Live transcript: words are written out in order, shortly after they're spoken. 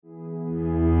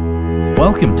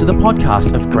Welcome to the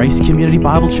podcast of Grace Community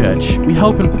Bible Church. We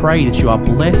hope and pray that you are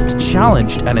blessed,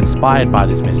 challenged, and inspired by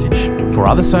this message. For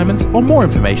other sermons or more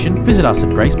information, visit us at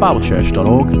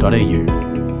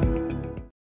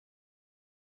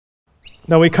gracebiblechurch.org.au.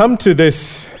 Now we come to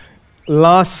this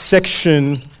last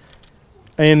section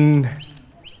in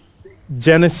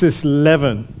Genesis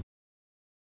 11.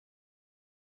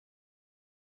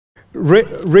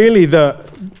 Really, the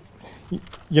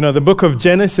book of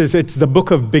Genesis, it's the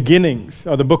book of beginnings,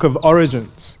 or the book of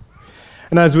origins.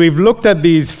 And as we've looked at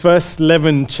these first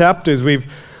 11 chapters, we've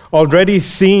already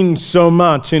seen so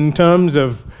much in terms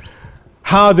of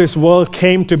how this world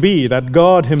came to be, that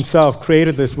God himself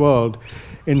created this world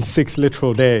in 6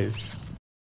 literal days.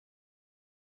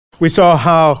 We saw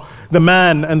how the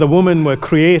man and the woman were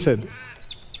created.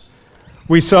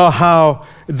 We saw how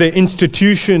the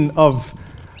institution of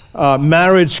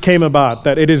marriage came about,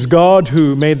 that it is God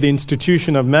who made the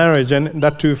institution of marriage, and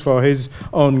that too for his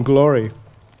own glory.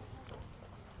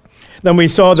 Then we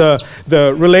saw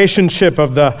the relationship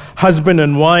of the husband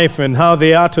and wife and how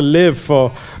they are to live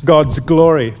for God's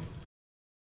glory.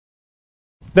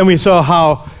 Then we saw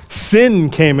how sin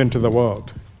came into the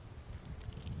world,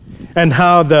 and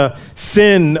how the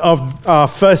sin of our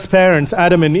first parents,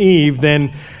 Adam and Eve,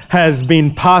 then has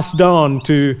been passed on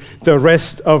to the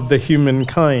rest of the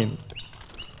humankind.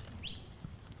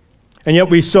 And yet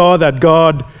we saw that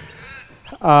God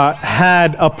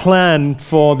had a plan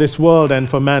for this world and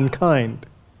for mankind.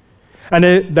 And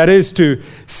that is to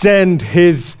send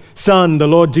his Son, the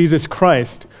Lord Jesus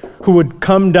Christ, who would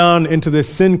come down into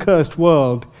this sin-cursed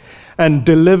world and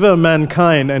deliver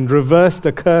mankind and reverse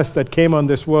the curse that came on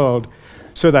this world,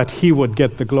 so that he would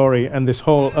get the glory and this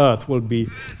whole earth will be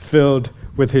filled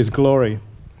with his glory.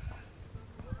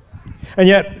 And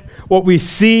yet, what we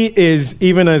see is,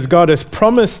 even as God has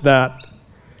promised that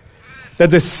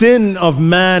the sin of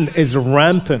man is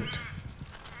rampant.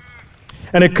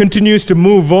 And it continues to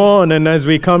move on, and as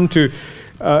we came to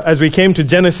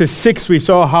Genesis 6, we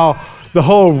saw how the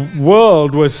whole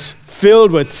world was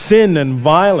filled with sin and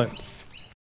violence.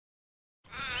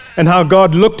 And how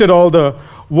God looked at all the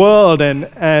world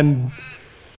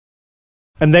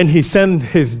and then he sent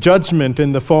his judgment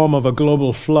in the form of a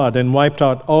global flood and wiped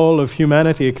out all of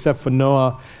humanity except for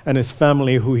Noah and his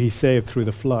family, who he saved through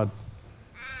the flood.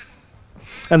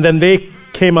 And then they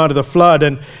came out of the flood,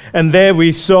 and there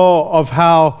we saw of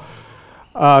how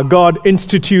God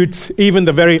institutes even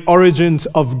the very origins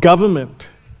of government,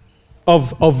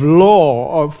 of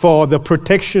law, for the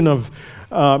protection of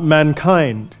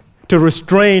mankind, to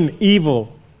restrain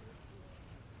evil.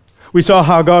 We saw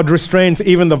how God restrains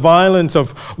even the violence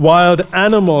of wild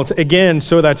animals, again,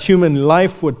 so that human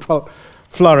life would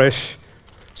flourish,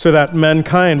 so that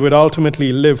mankind would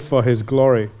ultimately live for his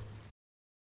glory.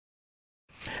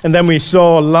 And then we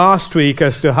saw last week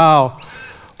as to how,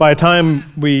 by the time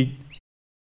we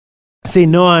see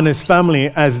Noah and his family,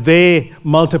 as they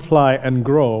multiply and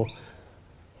grow,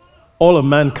 all of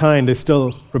mankind is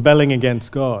still rebelling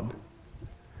against God.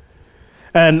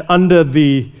 And under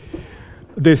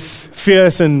this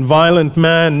fierce and violent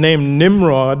man named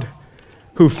Nimrod,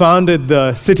 who founded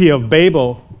the city of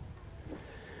Babel,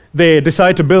 they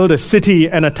decide to build a city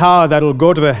and a tower that will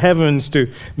go to the heavens to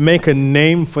make a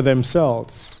name for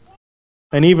themselves.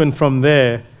 And even from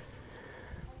there,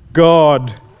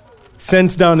 God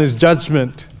sends down his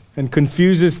judgment and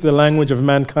confuses the language of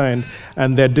mankind,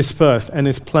 and they're dispersed, and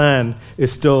his plan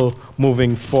is still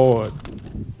moving forward.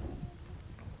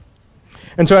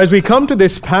 And so as we come to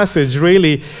this passage,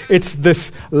 really, it's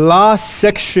this last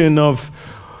section of,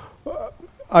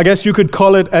 I guess you could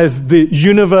call it as the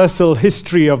universal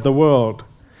history of the world,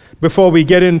 before we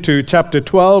get into chapter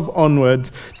 12 onwards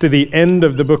to the end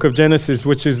of the book of Genesis,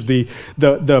 which is the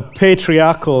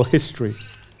patriarchal history.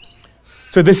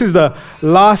 So this is the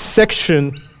last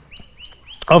section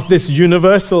of this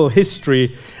universal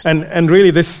history, and really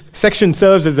this section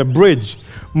serves as a bridge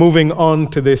moving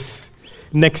on to this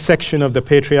next section of the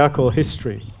patriarchal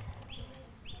history.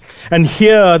 And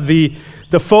here the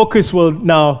focus will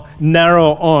now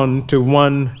narrow on to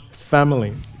one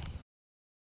family.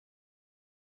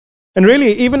 And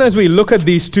really, even as we look at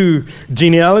these two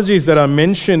genealogies that are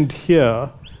mentioned here,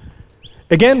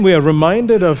 again, we are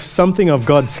reminded of something of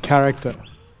God's character.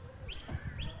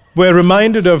 We're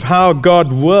reminded of how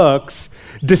God works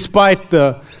despite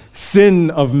the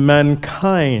sin of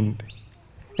mankind.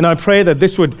 And I pray that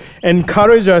this would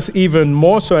encourage us even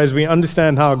more so as we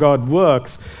understand how God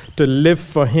works, to live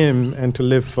for him and to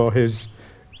live for his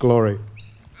glory.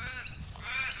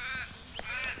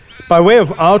 By way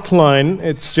of outline,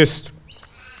 it's just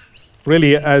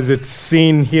really as it's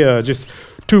seen here, just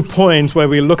 2 points where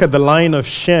we look at the line of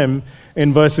Shem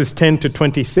in verses 10 to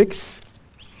 26,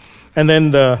 and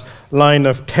then the line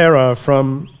of Terah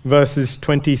from verses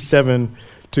 27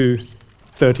 to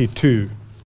 32.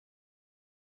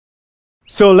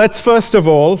 So let's first of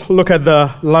all look at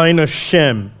the line of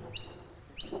Shem.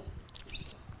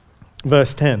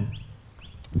 Verse 10.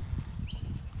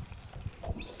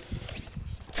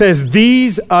 It says,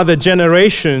 "These are the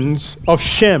generations of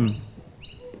Shem."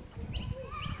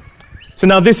 So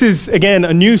now this is, again,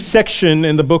 a new section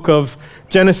in the book of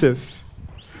Genesis.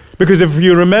 Because if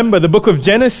you remember, the book of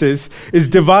Genesis is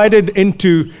divided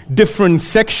into different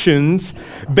sections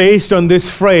based on this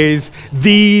phrase,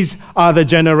 "These are the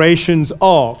generations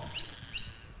of."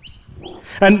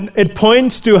 And it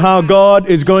points to how God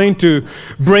is going to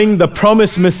bring the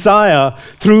promised Messiah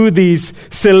through these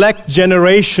select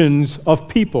generations of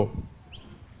people.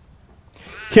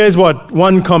 Here's what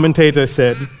one commentator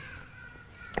said,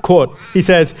 quote, he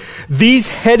says, "These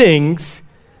headings,"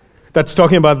 that's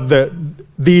talking about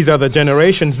these are the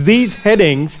generations, "these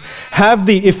headings have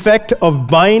the effect of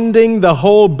binding the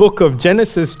whole book of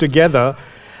Genesis together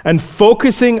and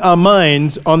focusing our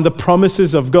minds on the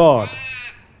promises of God.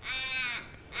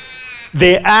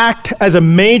 They act as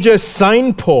major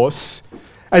signposts,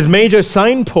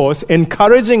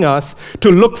 encouraging us to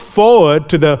look forward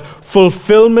to the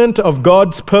fulfillment of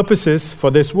God's purposes for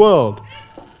this world.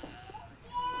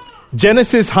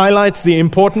 Genesis highlights the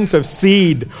importance of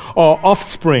seed or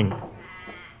offspring.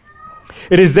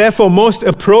 It is therefore most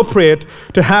appropriate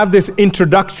to have this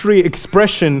introductory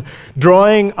expression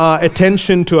drawing our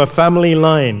attention to a family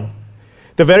line.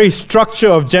 The very structure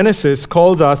of Genesis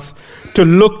calls us to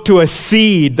look to a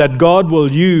seed that God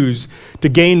will use to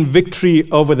gain victory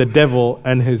over the devil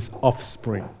and his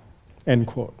offspring." End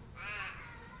quote.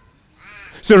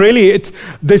 So really, it's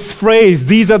this phrase,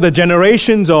 "these are the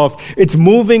generations of," it's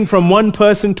moving from one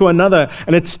person to another,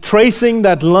 and it's tracing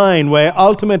that line where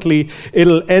ultimately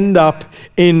it'll end up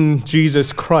in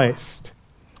Jesus Christ.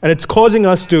 And it's causing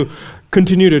us to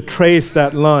continue to trace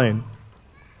that line.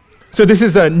 So this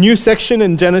is a new section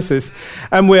in Genesis,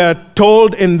 and we are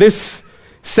told in this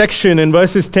section in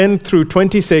verses 10 through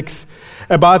 26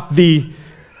 about the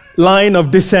line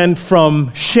of descent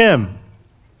from Shem,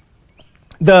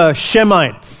 the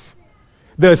Shemites,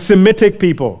 the Semitic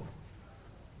people.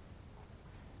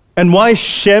 And why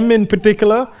Shem in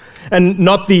particular, and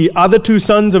not the other two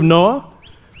sons of Noah?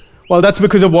 Well, that's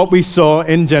because of what we saw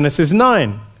in Genesis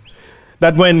 9.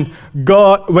 That when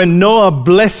Noah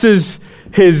blesses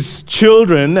his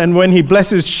children, and when he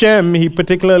blesses Shem, he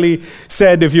particularly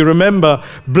said, if you remember,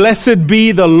 "Blessed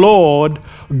be the Lord,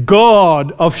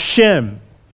 God of Shem."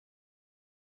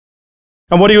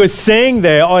 And what he was saying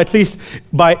there, or at least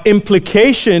by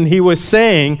implication, he was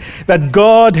saying that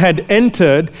God had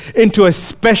entered into a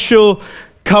special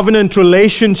covenant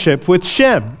relationship with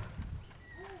Shem.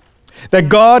 That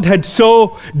God had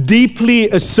so deeply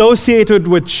associated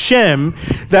with Shem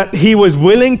that he was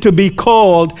willing to be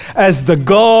called as the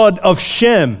God of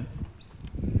Shem.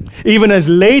 Even as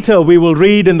later we will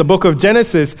read in the book of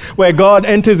Genesis, where God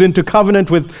enters into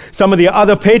covenant with some of the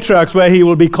other patriarchs, where he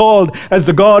will be called as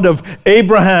the God of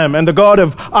Abraham and the God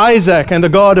of Isaac and the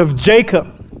God of Jacob.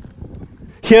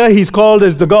 Here he's called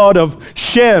as the God of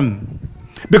Shem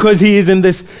because he is in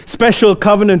this special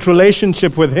covenant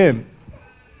relationship with him.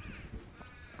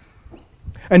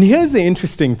 And here's the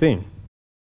interesting thing.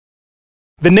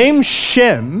 The name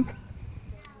Shem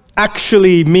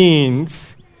actually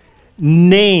means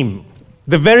name.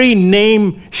 The very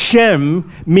name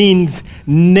Shem means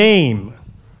name.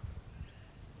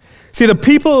 See, the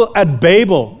people at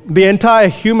Babel, the entire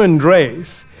human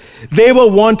race, they were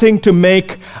wanting to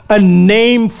make a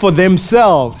name for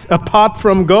themselves apart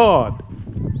from God.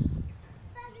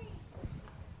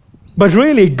 But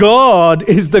really, God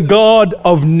is the God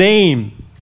of name.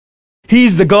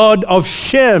 He's the God of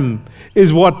Shem,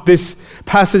 is what this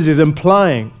passage is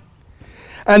implying.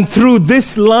 And through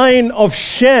this line of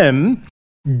Shem,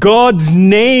 God's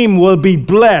name will be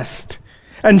blessed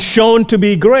and shown to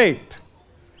be great.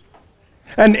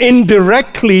 And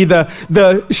indirectly, the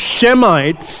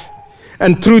Shemites,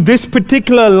 and through this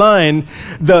particular line,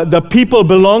 the people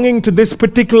belonging to this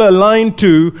particular line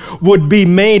too, would be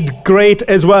made great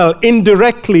as well,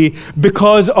 indirectly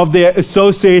because of their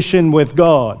association with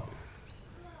God.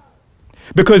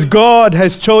 Because God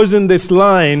has chosen this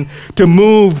line to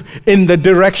move in the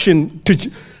direction, to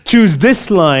choose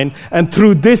this line, and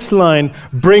through this line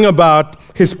bring about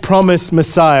his promised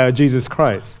Messiah, Jesus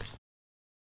Christ.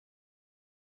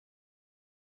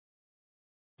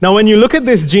 Now, when you look at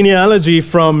this genealogy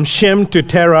from Shem to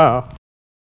Terah,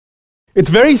 it's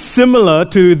very similar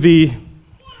to the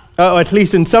or at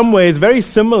least in some ways, very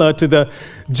similar to the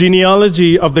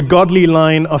genealogy of the godly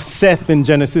line of Seth in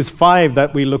Genesis 5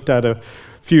 that we looked at a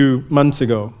few months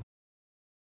ago.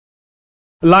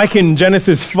 Like in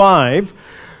Genesis 5,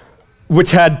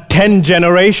 which had 10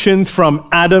 generations from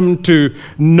Adam to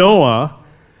Noah,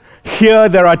 here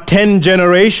there are 10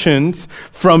 generations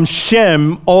from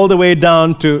Shem all the way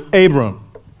down to Abram.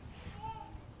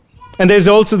 And there's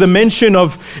also the mention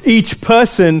of each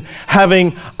person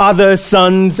having other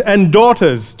sons and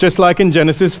daughters, just like in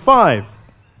Genesis 5.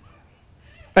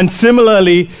 And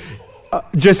similarly,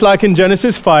 just like in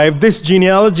Genesis 5, this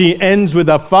genealogy ends with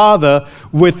a father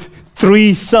with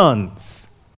 3 sons.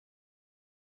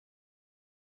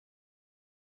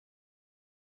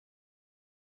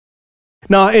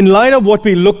 Now, in light of what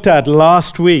we looked at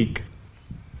last week,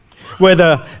 where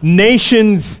the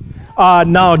nations are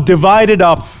now divided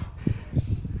up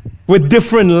with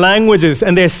different languages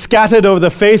and they're scattered over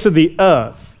the face of the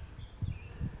earth,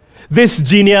 this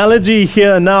genealogy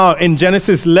here now in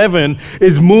Genesis 11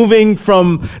 is moving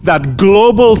from that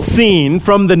global scene,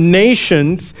 from the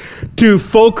nations, to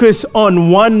focus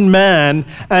on one man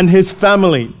and his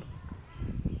family.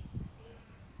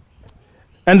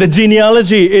 And the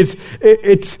genealogy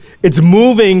it's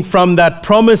moving from that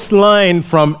promised line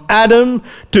from Adam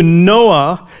to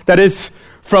Noah, that is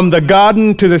from the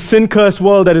garden to the sin-cursed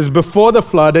world that is before the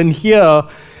flood, and here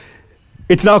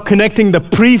it's now connecting the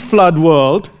pre-flood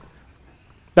world.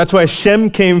 That's where Shem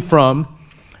came from,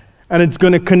 and it's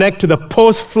going to connect to the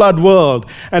post-flood world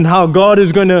and how God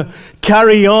is going to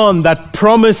carry on that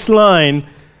promised line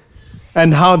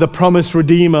and how the promised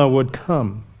Redeemer would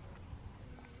come.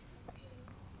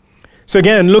 So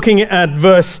again, looking at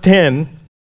verse 10,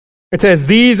 it says,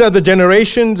 these are the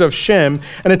generations of Shem.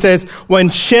 And it says, when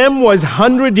Shem was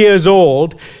 100 years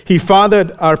old, he fathered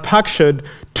Arpachshad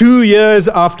 2 years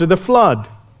after the flood.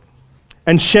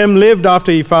 And Shem lived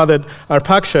after he fathered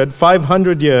Arpachshad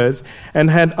 500 years and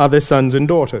had other sons and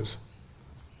daughters.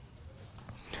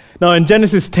 Now in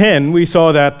Genesis 10, we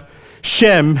saw that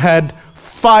Shem had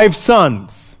 5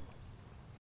 sons.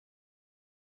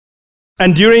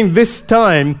 And during this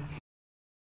time,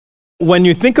 when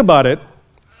you think about it,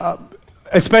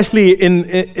 especially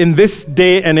in this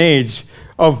day and age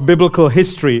of biblical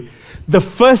history, the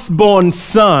firstborn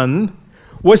son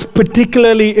was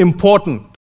particularly important.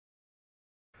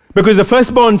 Because the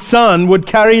firstborn son would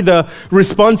carry the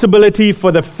responsibility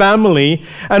for the family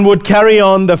and would carry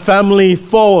on the family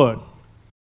forward.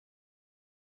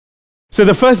 So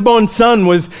the firstborn son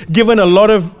was given a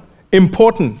lot of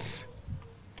importance.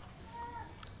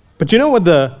 But you know what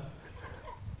the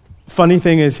funny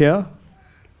thing is here?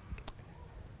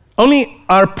 Only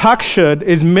Arpachshad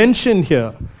is mentioned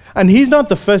here, and he's not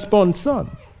the firstborn son.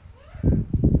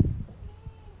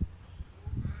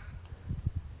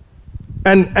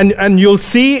 And you'll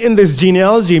see in this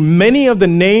genealogy, many of the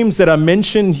names that are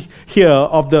mentioned here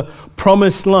of the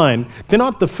promised line, they're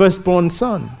not the firstborn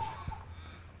sons.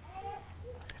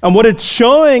 And what it's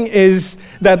showing is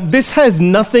that this has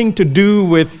nothing to do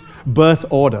with birth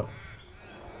order.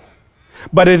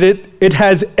 But it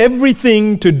has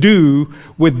everything to do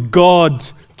with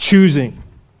God's choosing.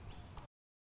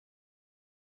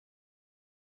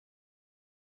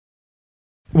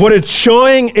 What it's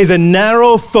showing is a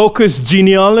narrow focused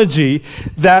genealogy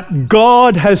that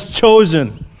God has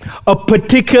chosen, a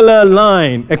particular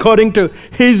line according to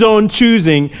his own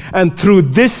choosing, and through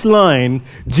this line,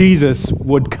 Jesus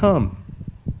would come.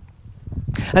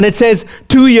 And it says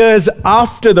 2 years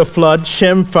after the flood,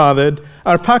 Shem fathered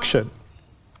Arpachshad.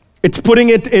 It's putting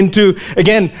it into,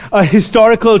 again, a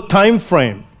historical time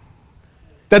frame.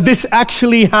 That this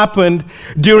actually happened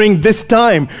during this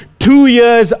time, 2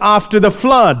 years after the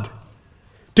flood,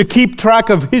 to keep track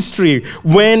of history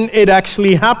when it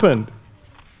actually happened.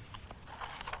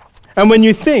 And when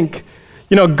you think,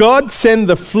 God sent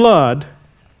the flood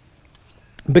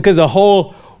because the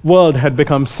whole world had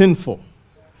become sinful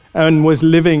and was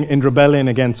living in rebellion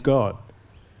against God.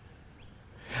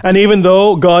 And even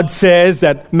though God says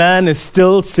that man is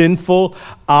still sinful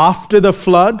after the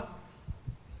flood,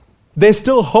 there's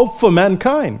still hope for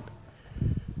mankind.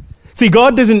 See,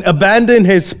 God doesn't abandon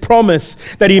his promise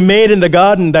that he made in the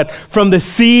garden that from the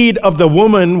seed of the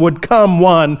woman would come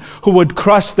one who would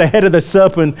crush the head of the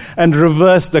serpent and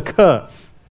reverse the curse.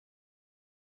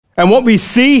 And what we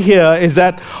see here is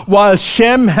that while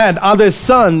Shem had other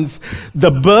sons, the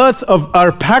birth of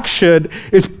Arpachshad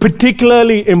is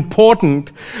particularly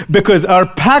important because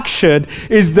Arpachshad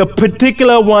is the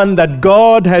particular one that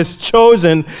God has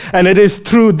chosen, and it is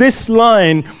through this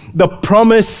line the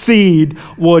promised seed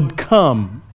would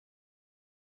come.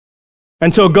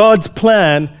 And so God's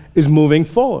plan is moving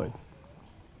forward.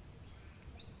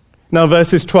 Now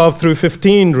verses 12 through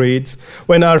 15 reads,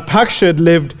 when Arpachshad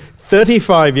lived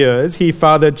 35 years, he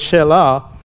fathered Shelah,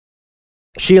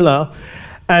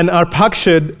 and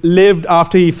Arpachshad lived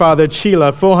after he fathered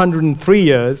Shelah 403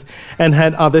 years and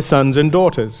had other sons and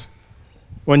daughters.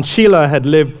 When Shelah had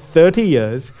lived 30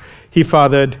 years, he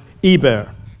fathered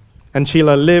Eber. And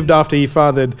Shelah lived after he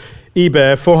fathered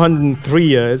Eber 403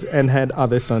 years and had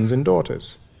other sons and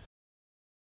daughters.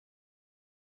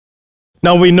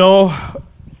 Now we know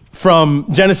from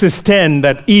Genesis 10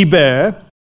 that Eber,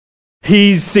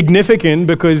 he's significant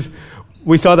because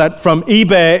we saw that from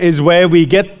Eber is where we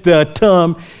get the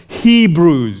term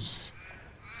Hebrews.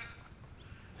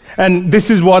 And this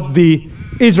is what the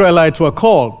Israelites were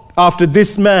called, after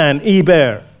this man,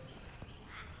 Eber.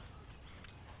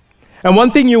 And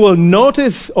one thing you will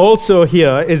notice also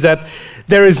here is that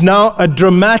there is now a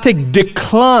dramatic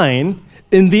decline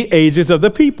in the ages of the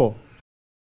people.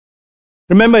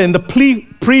 Remember, in the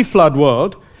pre-flood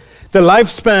world, the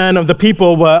lifespan of the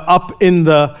people were up in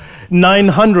the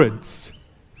 900s.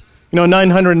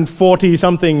 940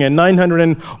 something and 900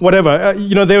 and whatever.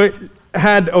 They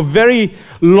had a very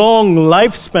long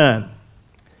lifespan.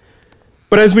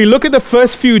 But as we look at the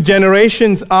first few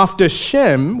generations after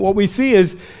Shem, what we see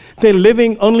is they're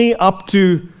living only up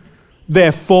to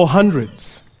their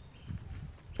 400s.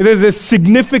 There's a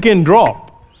significant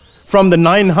drop from the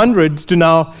 900s to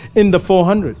now in the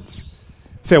 400s.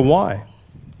 Say, why?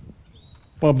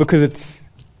 Well, because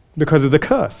of the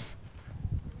curse.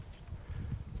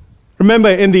 Remember,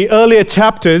 in the earlier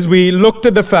chapters, we looked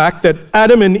at the fact that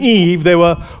Adam and Eve, they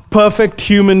were perfect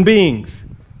human beings.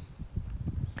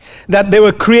 That they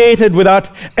were created without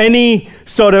any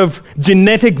sort of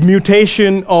genetic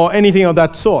mutation or anything of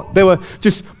that sort. They were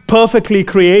just perfectly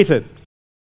created.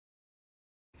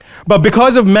 But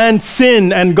because of man's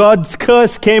sin and God's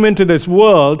curse came into this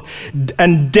world,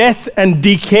 and death and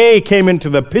decay came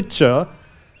into the picture,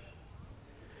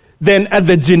 then at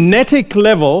the genetic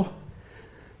level,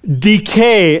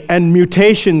 decay and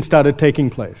mutation started taking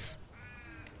place.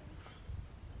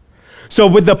 So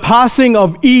with the passing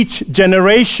of each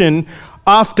generation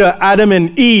after Adam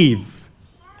and Eve,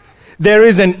 there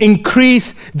is an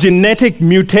increased genetic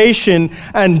mutation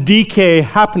and decay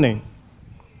happening.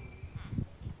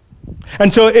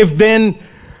 And so if then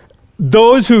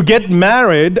those who get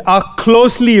married are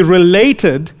closely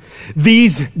related,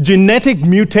 these genetic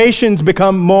mutations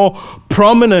become more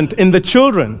prominent in the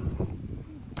children.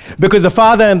 Because the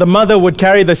father and the mother would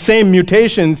carry the same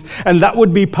mutations, and that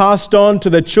would be passed on to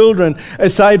the children,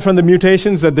 aside from the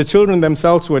mutations that the children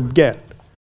themselves would get.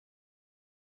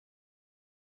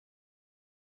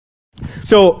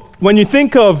 So when you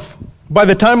think of, by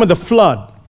the time of the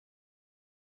flood,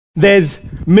 there's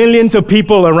millions of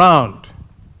people around.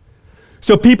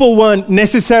 So people weren't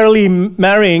necessarily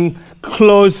marrying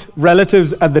close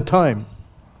relatives at the time.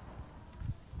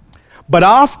 But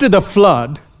after the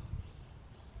flood,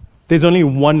 there's only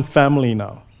one family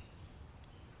now.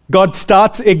 God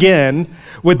starts again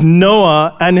with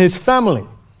Noah and his family.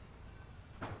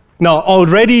 Now,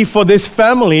 already for this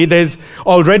family, there's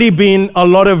already been a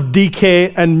lot of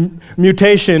decay and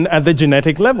mutation at the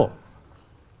genetic level.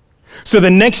 So the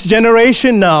next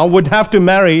generation now would have to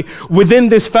marry within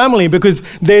this family because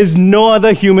there's no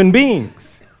other human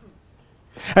beings.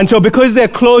 And so because they're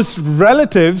close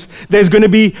relatives, there's going to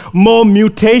be more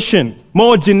mutation,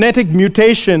 more genetic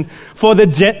mutation for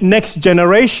the next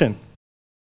generation.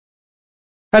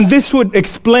 And this would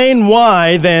explain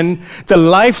why then the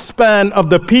lifespan of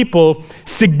the people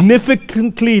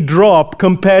significantly dropped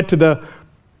compared to the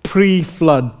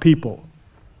pre-flood people.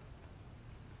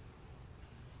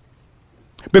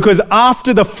 Because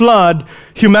after the flood,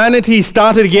 humanity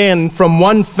started again from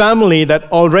one family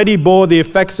that already bore the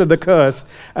effects of the curse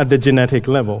at the genetic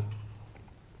level.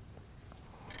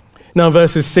 Now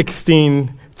verses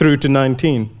 16 through to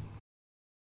 19.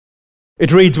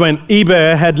 It reads, when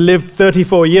Eber had lived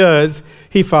 34 years,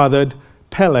 he fathered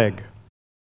Peleg.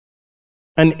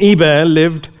 And Eber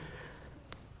lived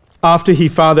after he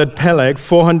fathered Peleg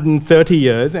 430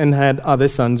 years and had other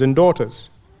sons and daughters.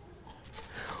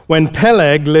 When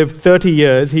Peleg lived 30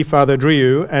 years, he fathered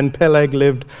Reu, and Peleg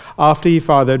lived after he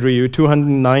fathered Reu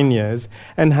 209 years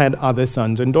and had other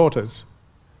sons and daughters.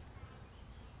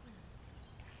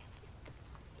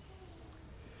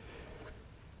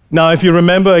 Now, if you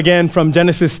remember again from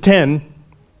Genesis 10,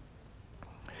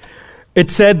 it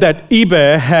said that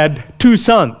Eber had two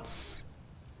sons,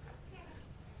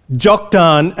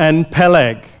 Joktan and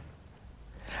Peleg.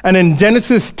 And in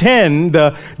Genesis 10,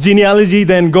 the genealogy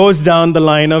then goes down the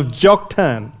line of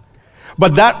Joktan.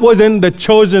 But that wasn't the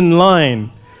chosen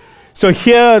line. So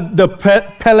here, the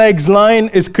Peleg's line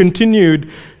is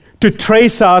continued to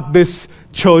trace out this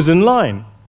chosen line.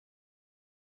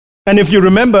 And if you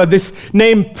remember, this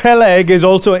name Peleg is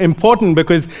also important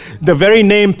because the very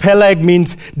name Peleg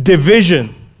means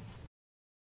division.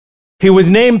 He was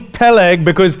named Peleg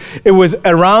because it was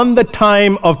around the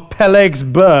time of Peleg's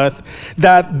birth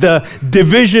that the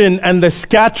division and the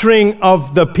scattering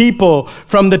of the people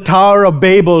from the Tower of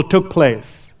Babel took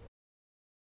place.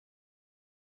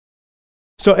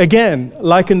 So again,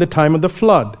 like in the time of the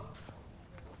flood,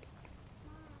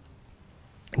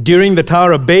 during the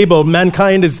Tower of Babel,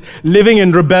 mankind is living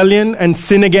in rebellion and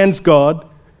sin against God,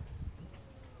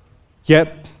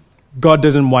 yet God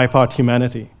doesn't wipe out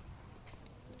humanity.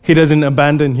 He doesn't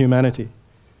abandon humanity.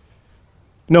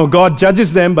 No, God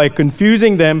judges them by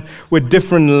confusing them with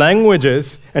different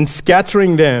languages and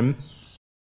scattering them.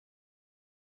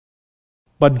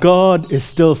 But God is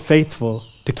still faithful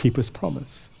to keep his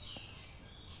promise,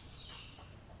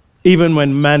 even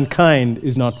when mankind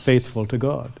is not faithful to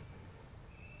God.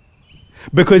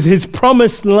 Because his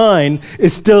promised line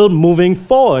is still moving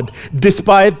forward,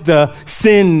 despite the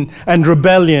sin and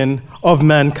rebellion of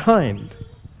mankind.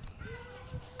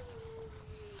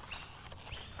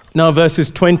 Now, verses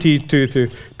 22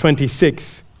 to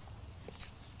 26.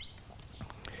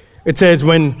 It says,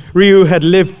 when Reu had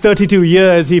lived 32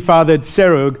 years, he fathered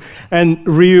Serug, and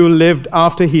Reu lived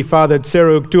after he fathered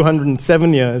Serug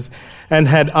 207 years, and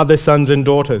had other sons and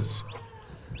daughters.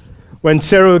 When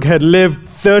Serug had lived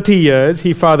 30 years,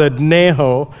 he fathered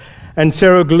Neho, and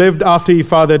Serug lived after he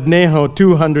fathered Neho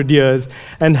 200 years,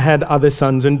 and had other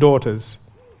sons and daughters.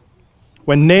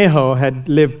 When Neho had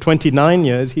lived 29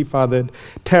 years, he fathered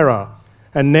Terah,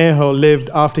 and Neho lived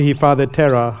after he fathered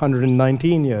Terah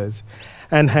 119 years,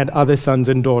 and had other sons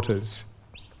and daughters.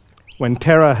 When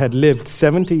Terah had lived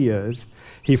 70 years,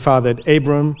 he fathered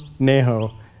Abram,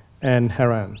 Neho, and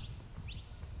Haran.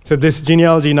 So this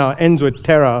genealogy now ends with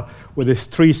Terah with his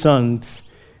 3 sons,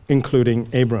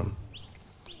 including Abram.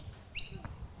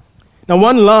 Now,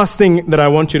 one last thing that I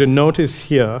want you to notice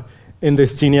here in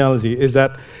this genealogy is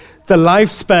that the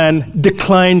lifespan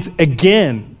declines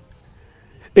again.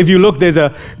 If you look, there's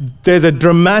a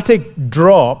dramatic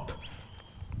drop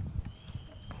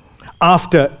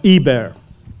after Eber.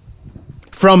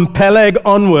 From Peleg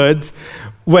onwards,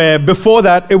 where before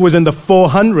that it was in the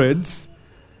 400s,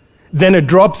 then it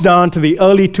drops down to the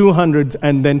early 200s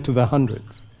and then to the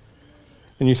hundreds.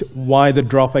 And you say, why the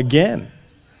drop again?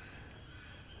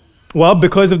 Well,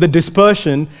 because of the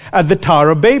dispersion at the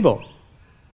Tower of Babel.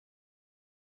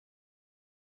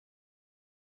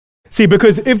 See,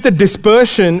 because if the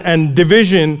dispersion and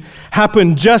division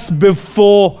happened just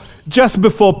before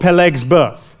Peleg's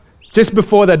birth, just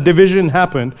before that division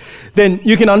happened, then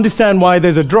you can understand why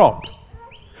there's a drop.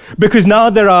 Because now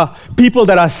there are people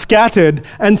that are scattered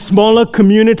and smaller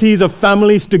communities of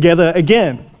families together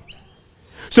again.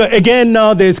 So again,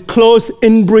 now there's close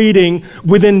inbreeding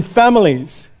within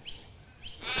families.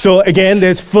 So again,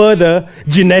 there's further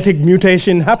genetic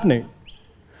mutation happening.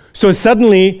 So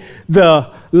suddenly,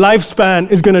 the lifespan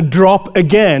is going to drop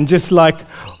again, just like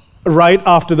right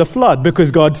after the flood, because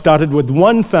God started with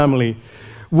one family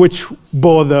which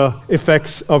bore the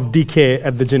effects of decay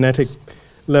at the genetic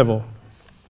level.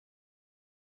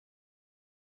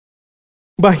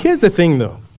 But here's the thing,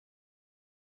 though.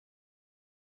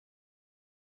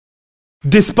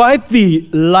 Despite the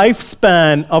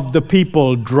lifespan of the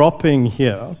people dropping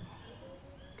here,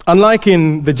 unlike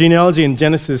in the genealogy in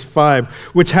Genesis 5,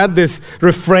 which had this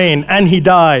refrain, and he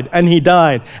died, and he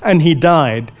died, and he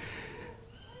died,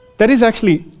 that is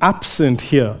actually absent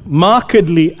here,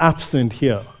 markedly absent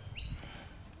here.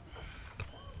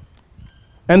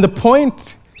 And the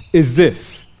point is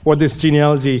this, what this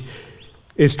genealogy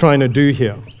is trying to do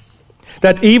here.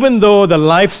 That even though the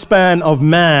lifespan of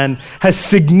man has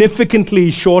significantly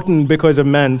shortened because of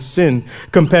man's sin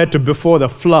compared to before the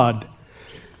flood,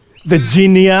 the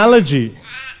genealogy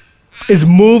is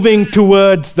moving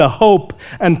towards the hope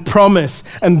and promise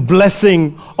and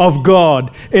blessing of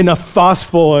God in a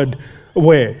fast-forward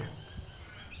way.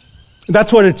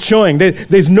 That's what it's showing.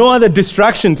 There's no other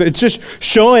distractions. It's just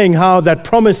showing how that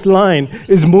promised line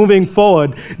is moving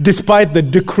forward despite the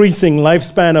decreasing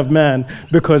lifespan of man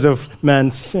because of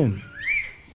man's sin.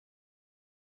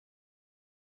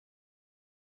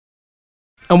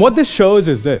 And what this shows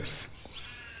is this: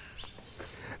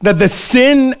 that the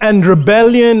sin and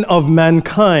rebellion of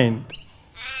mankind,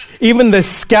 even the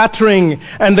scattering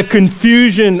and the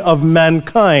confusion of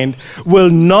mankind, will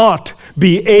not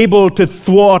be able to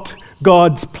thwart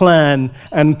God's plan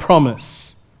and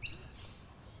promise.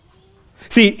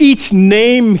 See, each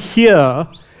name here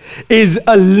is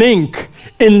a link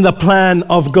in the plan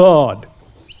of God.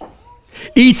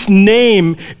 Each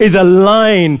name is a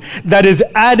line that is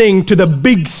adding to the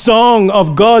big song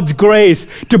of God's grace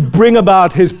to bring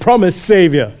about his promised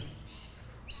Savior.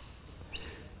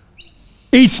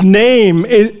 Each name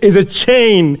is a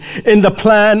chain in the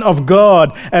plan of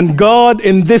God, and God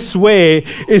in this way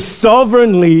is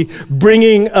sovereignly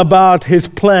bringing about his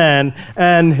plan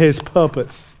and his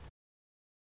purpose.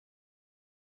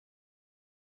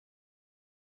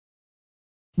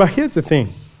 But here's the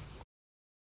thing.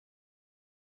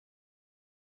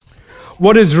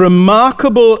 What is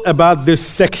remarkable about this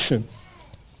section,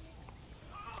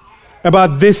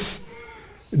 about this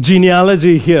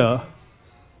genealogy here,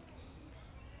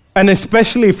 and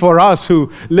especially for us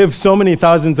who live so many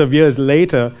thousands of years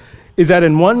later, is that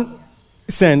in one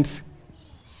sense,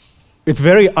 it's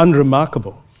very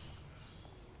unremarkable.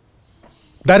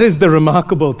 That is the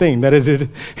remarkable thing. That is, it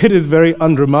is very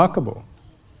unremarkable.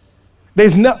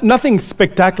 There's nothing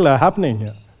spectacular happening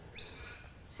here.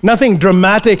 Nothing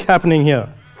dramatic happening here.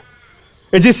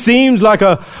 It just seems like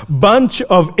a bunch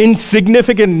of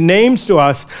insignificant names to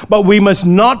us, but we must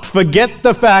not forget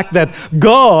the fact that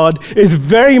God is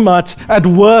very much at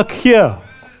work here.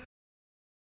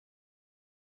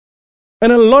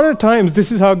 And a lot of times,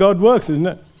 this is how God works, isn't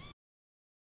it?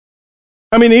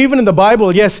 I mean, even in the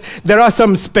Bible, yes, there are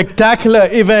some spectacular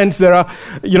events,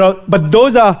 but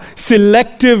those are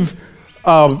selective,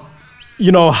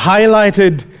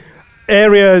 highlighted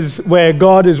areas where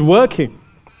God is working.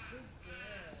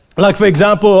 Like, for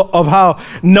example, of how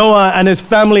Noah and his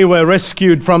family were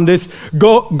rescued from this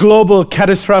global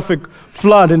catastrophic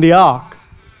flood in the ark.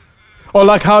 Or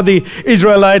like how the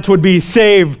Israelites would be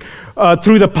saved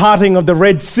through the parting of the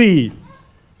Red Sea.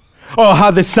 Or how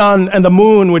the sun and the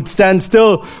moon would stand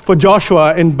still for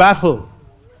Joshua in battle.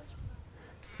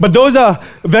 But those are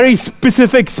very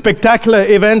specific, spectacular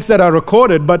events that are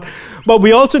recorded. But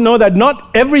we also know that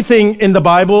not everything in the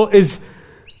Bible is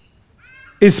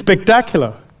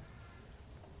spectacular.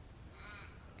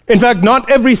 In fact, not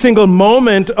every single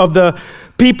moment of the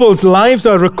people's lives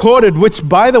are recorded, which,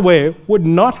 by the way, would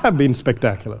not have been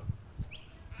spectacular.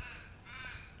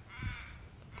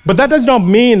 But that does not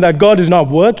mean that God is not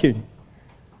working.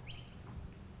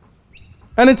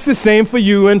 And it's the same for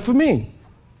you and for me.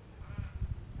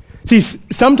 See,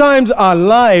 sometimes our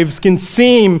lives can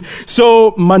seem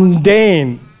so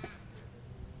mundane,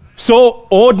 so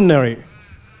ordinary,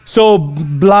 so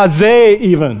blasé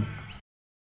even.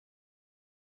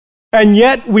 And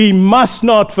yet we must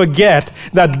not forget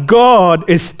that God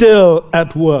is still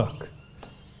at work.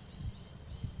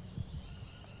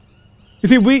 You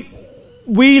see,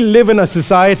 we live in a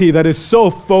society that is so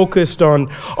focused on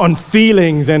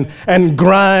feelings and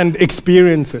grand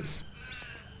experiences.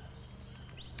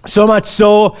 So much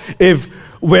so, if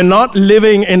we're not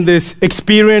living in this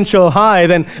experiential high,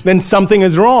 then something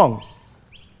is wrong.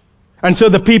 And so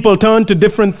the people turn to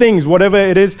different things, whatever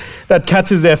it is that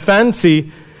catches their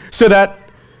fancy, so that,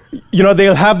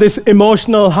 they'll have this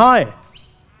emotional high.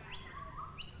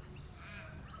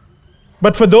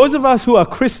 But for those of us who are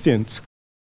Christians,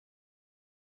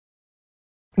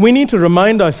 we need to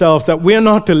remind ourselves that we are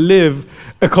not to live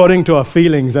according to our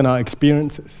feelings and our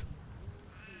experiences.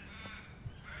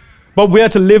 But we are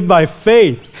to live by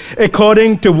faith,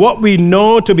 according to what we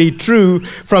know to be true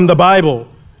from the Bible.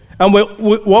 And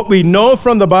what we know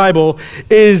from the Bible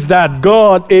is that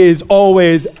God is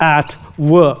always at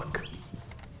work.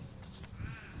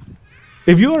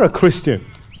 If you are a Christian,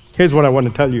 here's what I want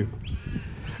to tell you.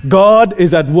 God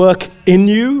is at work in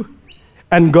you,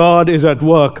 and God is at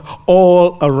work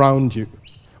all around you,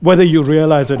 whether you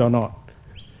realize it or not.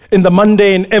 In the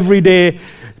mundane, everyday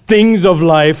things of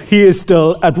life, He is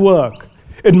still at work.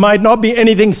 It might not be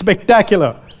anything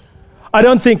spectacular. I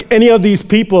don't think any of these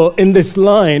people in this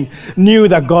line knew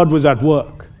that God was at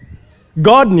work.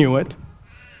 God knew it,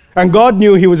 and God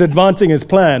knew He was advancing His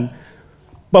plan,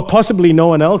 but possibly no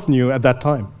one else knew at that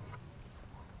time.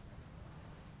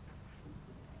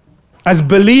 As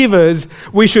believers,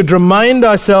 we should remind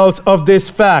ourselves of this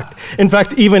fact. In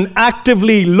fact, even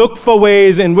actively look for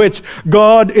ways in which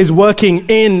God is working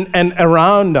in and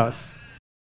around us.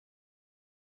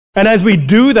 And as we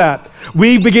do that,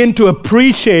 we begin to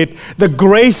appreciate the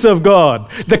grace of God,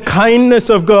 the kindness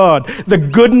of God, the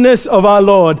goodness of our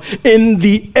Lord in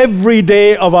the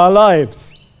everyday of our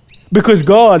lives, because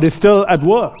God is still at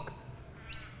work.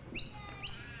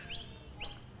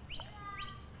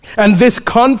 And this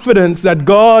confidence that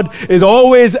God is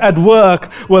always at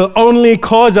work will only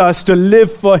cause us to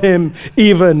live for Him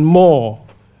even more.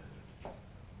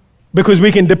 Because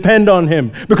we can depend on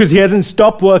Him. Because He hasn't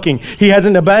stopped working. He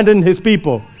hasn't abandoned His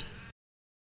people.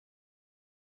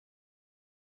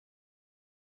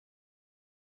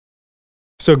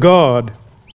 So God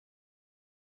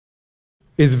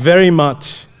is very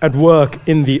much at work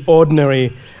in the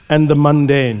ordinary and the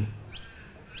mundane,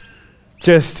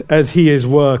 just as he is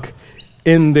work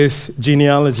in this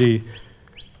genealogy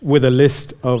with a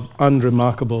list of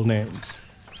unremarkable names.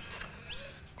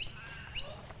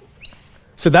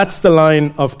 So that's the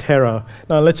line of Terah.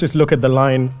 Now let's just look at the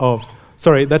line of,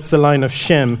 that's the line of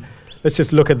Shem. Let's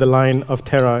just look at the line of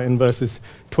Terah in verses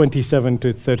 27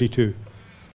 to 32.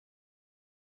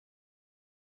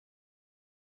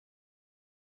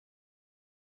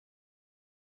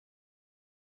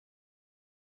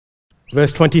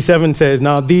 Verse 27 says,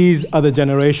 "Now these are the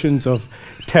generations of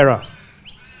Terah."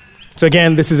 So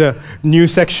again, this is a new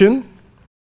section.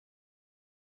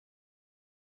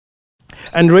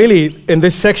 And really, in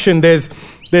this section, there's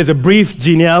a brief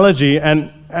genealogy, and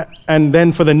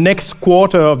then for the next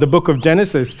quarter of the book of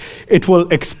Genesis, it will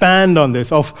expand on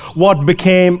this, of what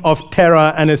became of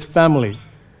Terah and his family,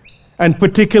 and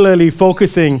particularly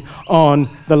focusing on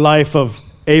the life of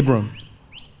Abram.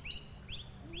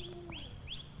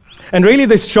 And really,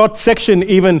 this short section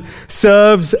even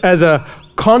serves as a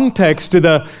context to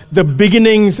the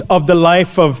beginnings of the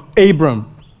life of Abram,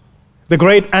 the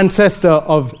great ancestor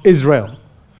of Israel.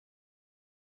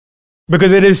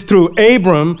 Because it is through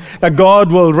Abram that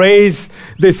God will raise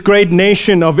this great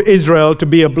nation of Israel to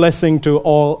be a blessing to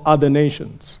all other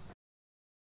nations.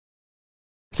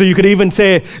 So you could even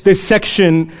say this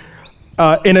section,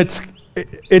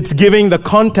 it's giving the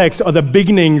context or the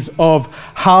beginnings of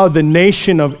how the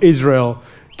nation of Israel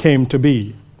came to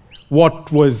be.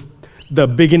 What was the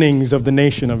beginnings of the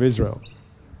nation of Israel?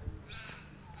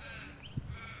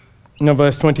 Now,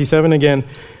 verse 27 again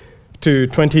to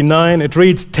 29, it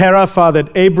reads, "Terah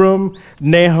fathered Abram,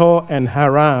 Nahor, and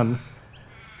Haran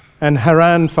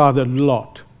fathered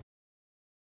Lot.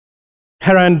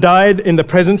 Haran died in the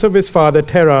presence of his father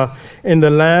Terah in the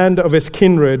land of his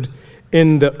kindred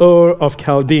in the Ur of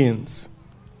Chaldeans.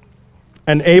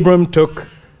 And Abram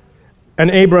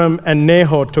and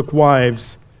Nahor took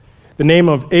wives. The name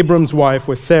of Abram's wife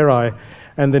was Sarai,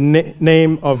 and the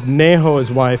name of Nahor's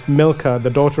wife Milcah, the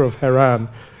daughter of Haran,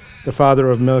 the father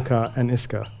of Milcah and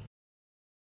Iscah."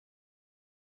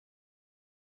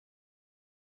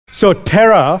 So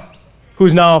Terah,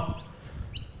 who's now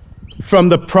from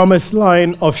the promised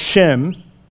line of Shem,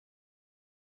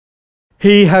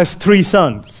 he has 3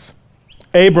 sons,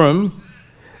 Abram,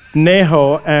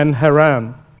 Nahor, and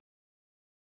Haran.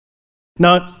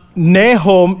 Now,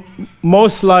 Nahor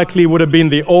most likely would have been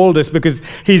the oldest because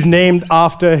he's named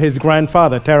after his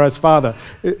grandfather. Terah's father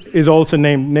is also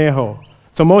named Nahor.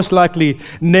 So most likely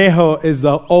Nahor is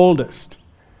the oldest.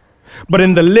 But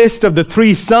in the list of the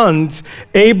 3 sons,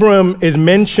 Abram is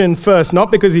mentioned first,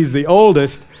 not because he's the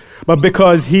oldest, but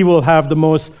because he will have the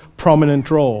most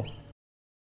prominent role.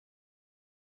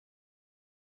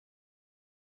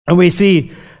 And we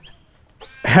see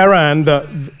Haran,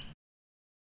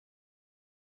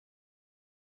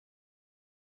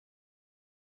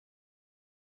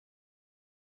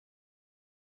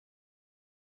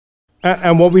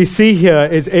 and what we see here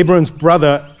is Abram's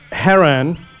brother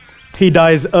Haran. He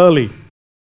dies early.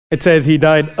 It says he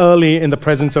died early in the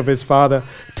presence of his father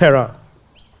Terah.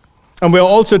 And we're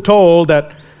also told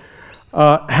that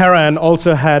Haran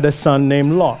also had a son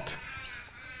named Lot.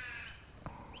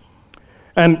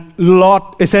 And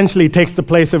Lot essentially takes the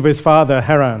place of his father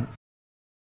Haran.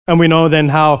 And we know then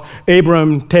how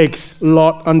Abram takes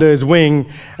Lot under his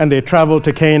wing and they travel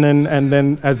to Canaan, and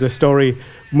then as the story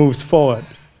moves forward.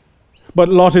 But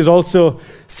Lot is also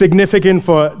significant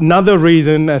for another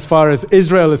reason as far as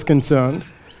Israel is concerned,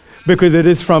 because it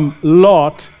is from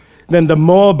Lot then the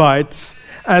Moabites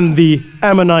and the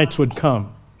Ammonites would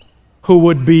come, who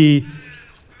would be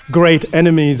great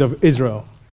enemies of Israel.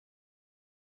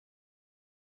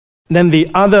 Then the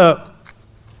other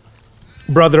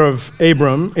brother of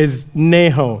Abram is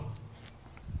Nahor.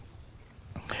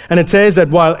 And it says that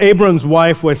while Abram's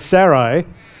wife was Sarai,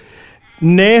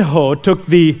 Nahor took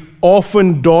the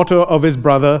orphan daughter of his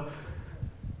brother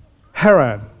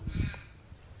Haran,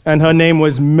 and her name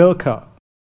was Milcah.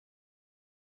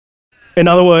 In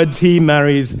other words, he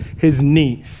marries his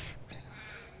niece.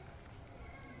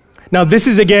 Now this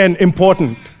is again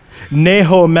important,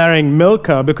 Nahor marrying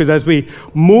Milcah, because as we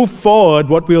move forward,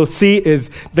 what we'll see is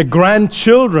the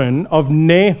grandchildren of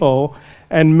Nahor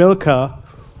and Milcah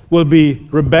will be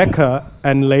Rebekah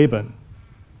and Laban.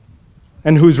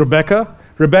 And who's Rebekah?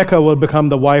 Rebekah will become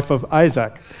the wife of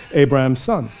Isaac, Abraham's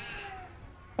son.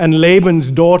 And Laban's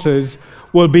daughters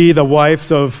will be the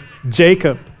wives of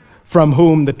Jacob, from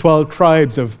whom the 12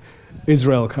 tribes of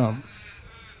Israel come.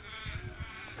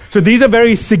 So these are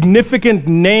very significant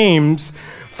names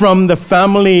from the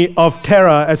family of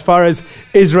Terah as far as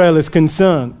Israel is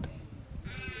concerned.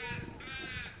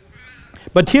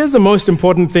 But here's the most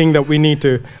important thing that we need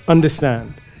to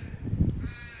understand.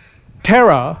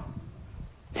 Terah,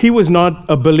 he was not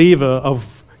a believer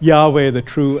of Yahweh, the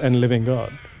true and living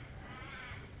God.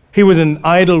 He was an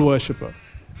idol worshiper.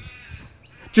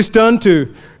 Just turn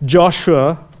to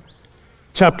Joshua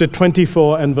chapter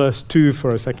 24 and verse 2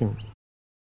 for a second.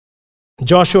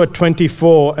 Joshua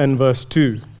 24 and verse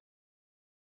 2.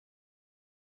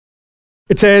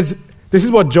 It says, this is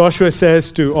what Joshua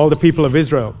says to all the people of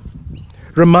Israel,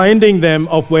 reminding them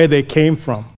of where they came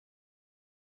from.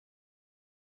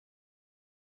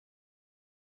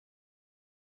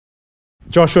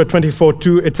 Joshua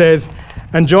 24:2, it says,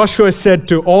 and Joshua said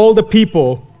to all the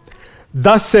people,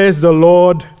 thus says the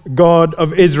Lord God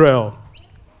of Israel,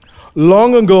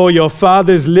 long ago your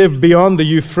fathers lived beyond the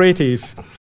Euphrates,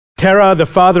 Terah the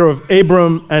father of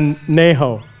Abram and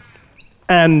Nahor,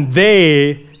 and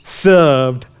they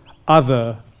served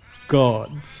other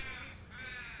gods.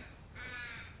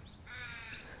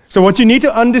 So what you need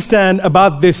to understand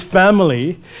about this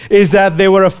family is that they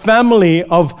were a family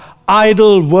of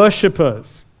idol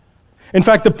worshippers. In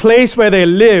fact, the place where they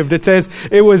lived, it says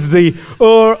it was the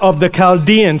Ur of the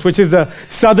Chaldeans, which is the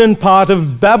southern part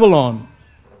of Babylon.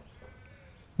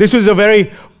 This was a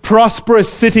very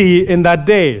prosperous city in that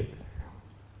day.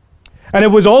 And it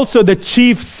was also the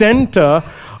chief center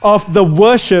of the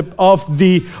worship of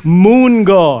the moon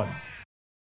god.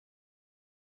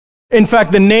 In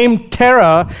fact, the name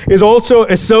Terah is also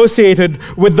associated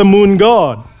with the moon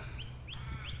god.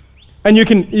 And you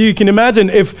can imagine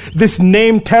if this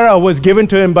name Terah was given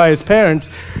to him by his parents,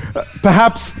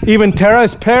 perhaps even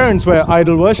Terah's parents were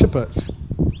idol worshippers.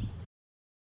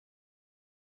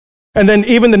 And then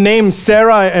even the name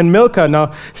Sarai and Milcah.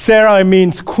 Now, Sarai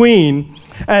means queen,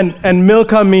 and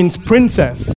Milcah means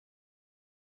princess.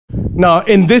 Now,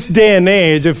 in this day and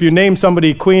age, if you name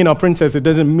somebody queen or princess, it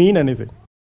doesn't mean anything.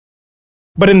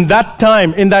 But in that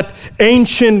time, in that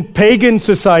ancient pagan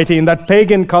society, in that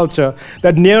pagan culture,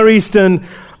 that Near Eastern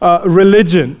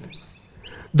religion,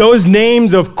 those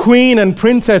names of queen and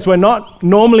princess were not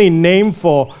normally named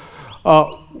for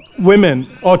women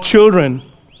or children,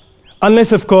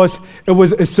 unless, of course, it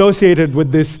was associated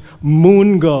with this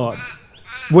moon god,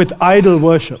 with idol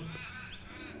worship.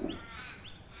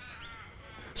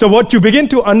 So what you begin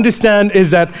to understand is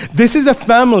that this is a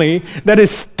family that is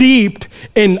steeped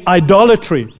in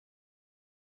idolatry.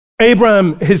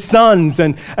 Abraham, his sons,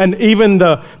 and even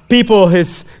the people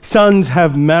his sons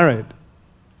have married.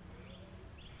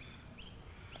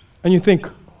 And you think,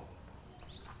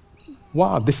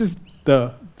 wow, this is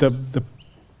the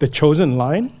chosen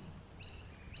line?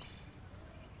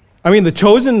 I mean, the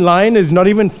chosen line is not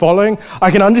even following. I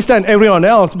can understand everyone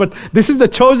else, but this is the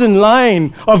chosen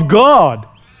line of God.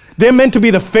 They're meant to be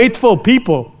the faithful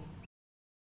people.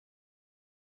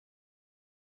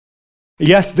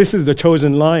 Yes, this is the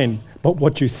chosen line, but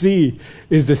what you see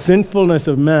is the sinfulness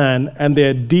of man, and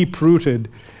they're deep-rooted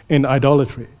in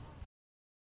idolatry.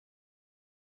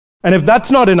 And if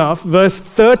that's not enough, verse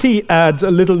 30 adds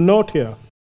a little note here.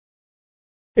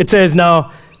 It says,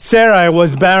 now Sarai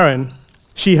was barren,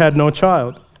 she had no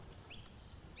child.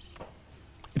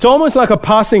 It's almost like a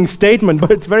passing statement,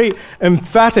 but it's very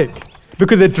emphatic,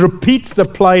 because it repeats the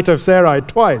plight of Sarai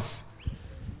twice,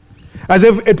 as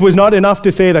if it was not enough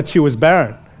to say that she was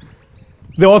barren.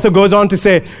 The author goes on to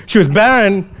say she was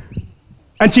barren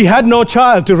and she had no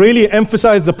child, to really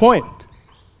emphasize the point.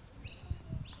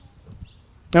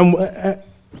 And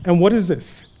what is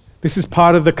this? This is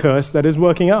part of the curse that is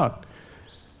working out.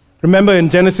 Remember in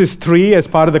Genesis 3, as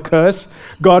part of the curse,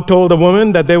 God told the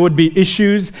woman that there would be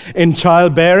issues in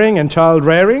childbearing and child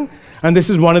rearing. And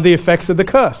this is one of the effects of the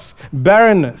curse,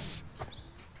 barrenness.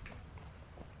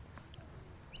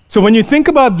 So when you think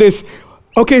about this,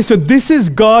 okay, so this is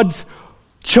God's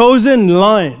chosen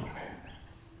line.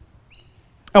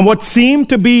 And what seemed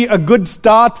to be a good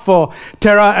start for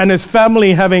Terah and his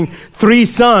family, having 3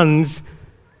 sons,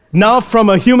 now from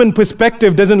a human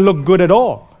perspective doesn't look good at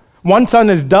all. One son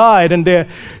has died, and they're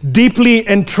deeply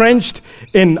entrenched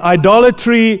in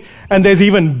idolatry, and there's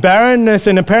even barrenness,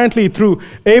 and apparently through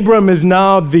Abram is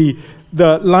now the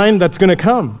line that's going to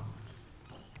come.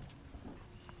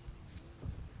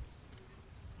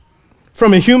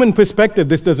 From a human perspective,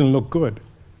 this doesn't look good.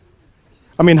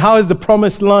 I mean, how is the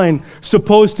promised line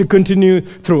supposed to continue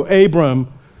through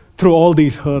Abram, through all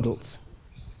these hurdles?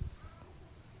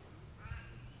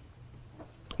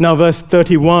 Now, verse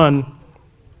 31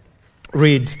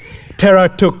 reads, Terah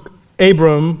took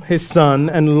Abram, his son,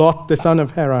 and Lot, the son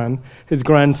of Haran, his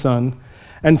grandson,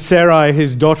 and Sarai,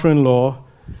 his daughter-in-law,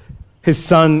 his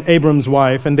son Abram's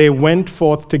wife, and they went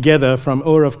forth together from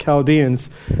Ur of Chaldeans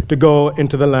to go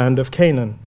into the land of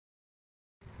Canaan.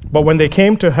 But when they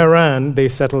came to Haran, they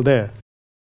settled there.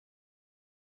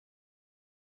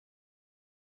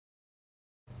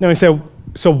 Now we say,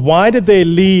 so why did they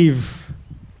leave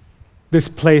this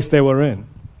place they were in,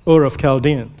 Ur of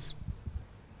Chaldeans?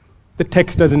 The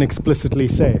text doesn't explicitly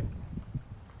say.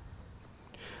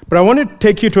 But I want to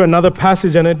take you to another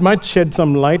passage, and it might shed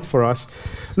some light for us.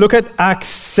 Look at Acts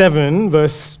 7,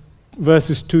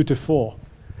 verses 2 to 4.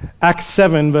 Acts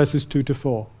 7, verses 2 to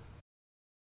 4.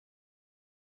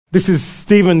 This is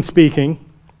Stephen speaking.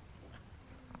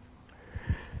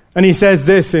 And he says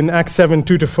this in Acts 7,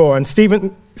 2 to 4. And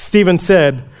Stephen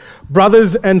said,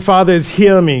 "Brothers and fathers,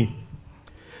 hear me.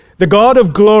 The God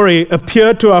of glory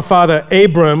appeared to our father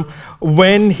Abram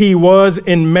when he was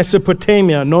in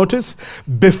Mesopotamia." Notice,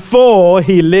 before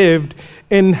he lived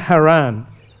in Haran.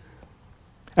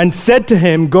 "And said to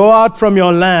him, 'Go out from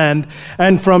your land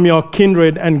and from your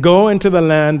kindred and go into the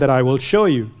land that I will show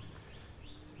you.'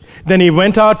 Then he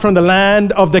went out from the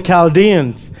land of the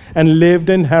Chaldeans and lived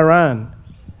in Haran.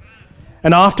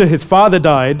 And after his father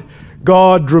died,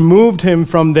 God removed him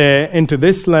from there into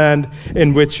this land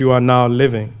in which you are now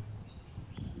living."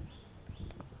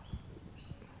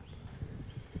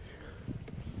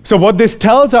 So what this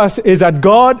tells us is that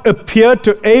God appeared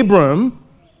to Abram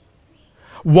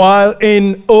while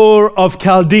in Ur of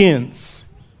Chaldeans,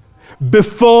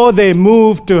 before they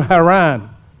moved to Haran.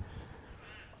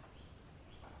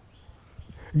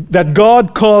 That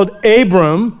God called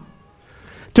Abram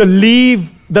to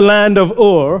leave the land of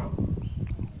Ur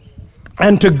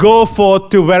and to go forth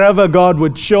to wherever God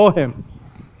would show him.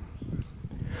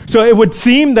 So it would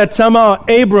seem that somehow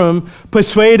Abram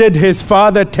persuaded his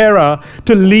father Terah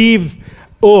to leave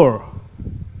Ur.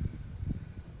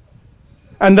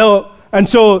 And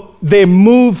so they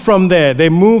moved from there. They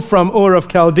moved from Ur of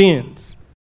Chaldeans.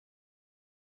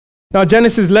 Now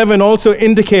Genesis 11 also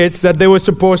indicates that they were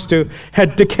supposed to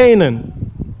head to Canaan.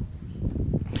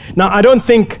 Now I don't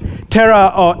think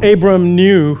Terah or Abram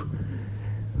knew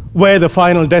where the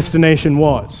final destination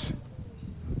was,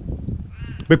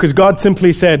 because God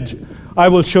simply said, "I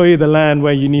will show you the land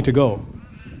where you need to go."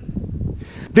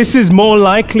 This is more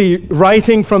likely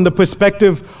writing from the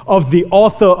perspective of the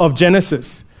author of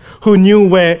Genesis, who knew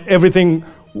where everything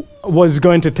was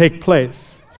going to take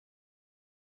place.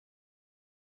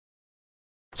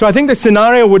 So I think the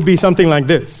scenario would be something like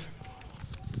this.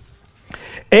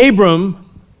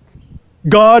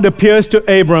 God appears to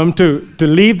Abram to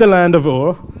leave the land of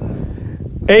Ur.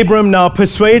 Abram now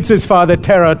persuades his father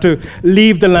Terah to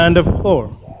leave the land of Ur.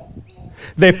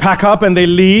 They pack up and they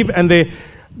leave, and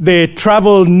they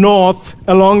travel north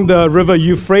along the river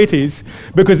Euphrates,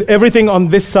 because everything on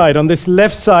this side, on this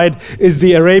left side, is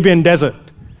the Arabian desert.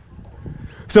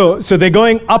 So they're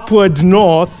going upwards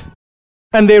north,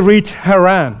 and they reach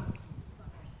Haran.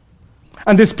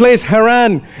 And this place,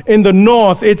 Haran, in the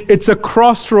north, it's a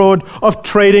crossroad of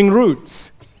trading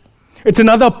routes. It's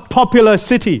another popular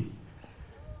city.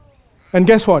 And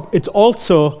guess what? It's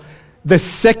also the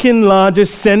second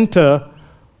largest center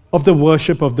of the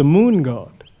worship of the moon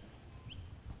god.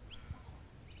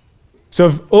 So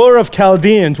if Ur of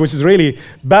Chaldeans, which is really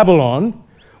Babylon,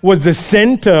 was the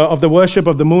center of the worship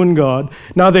of the moon god,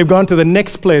 now they've gone to the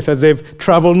next place as they've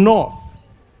traveled north.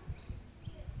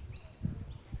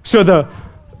 So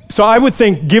I would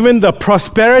think, given the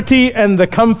prosperity and the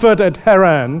comfort at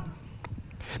Haran,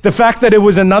 the fact that it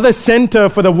was another center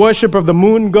for the worship of the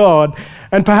moon god,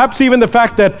 and perhaps even the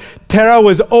fact that Terah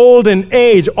was old in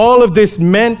age, all of this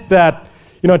meant that,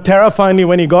 Terah finally,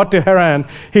 when he got to Haran,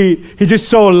 he just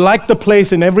so liked the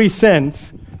place in every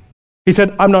sense, he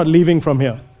said, "I'm not leaving from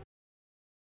here.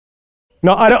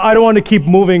 No, I don't want to keep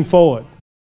moving forward.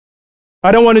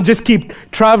 I don't want to just keep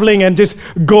traveling and just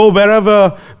go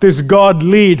wherever this God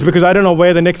leads, because I don't know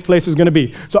where the next place is going to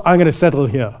be. So I'm going to settle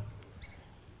here."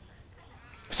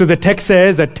 So the text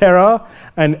says that Terah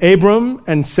and Abram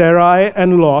and Sarai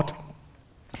and Lot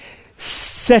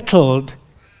settled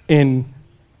in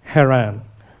Haran.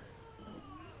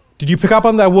 Did you pick up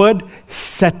on that word,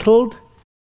 settled?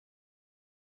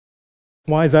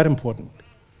 Why is that important?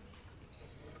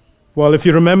 Well, if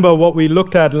you remember what we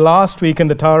looked at last week in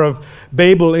the Tower of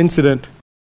Babel incident,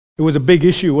 it was a big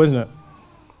issue, wasn't it?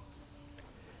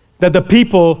 That the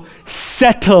people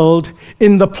settled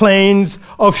in the plains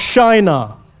of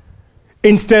Shinar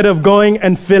instead of going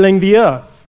and filling the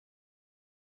earth.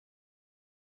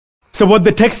 So what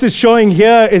the text is showing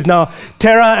here is now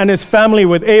Terah and his family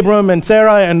with Abram and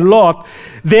Sarai and Lot,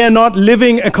 they're not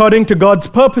living according to God's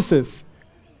purposes.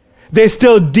 They're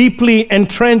still deeply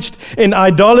entrenched in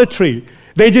idolatry.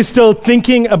 They're just still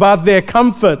thinking about their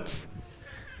comforts.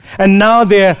 And now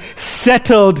they're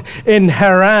settled in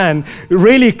Haran,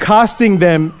 really casting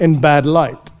them in bad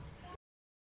light.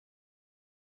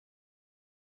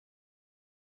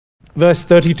 Verse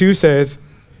 32 says,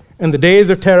 "And the days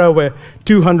of Terah were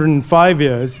 205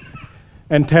 years,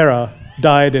 and Terah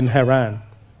died in Haran."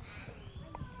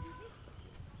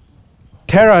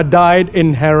 Terah died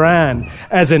in Haran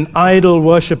as an idol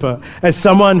worshiper, as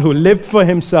someone who lived for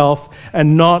himself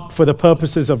and not for the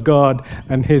purposes of God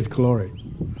and His glory.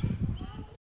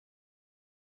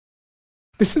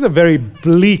 This is a very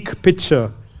bleak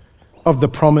picture of the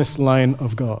promised line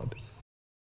of God.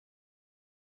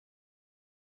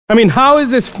 I mean, how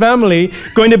is this family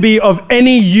going to be of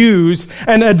any use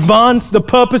and advance the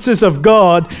purposes of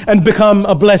God and become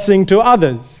a blessing to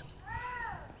others?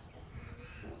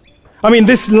 I mean,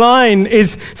 this line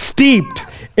is steeped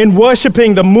in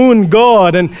worshiping the moon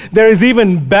god, and there is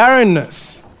even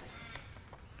barrenness.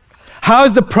 How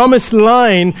is the promised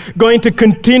line going to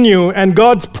continue and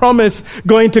God's promise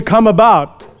going to come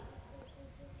about?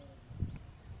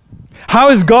 How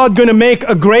is God going to make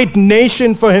a great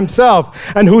nation for Himself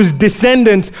and whose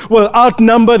descendants will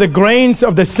outnumber the grains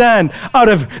of the sand out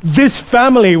of this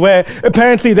family where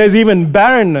apparently there's even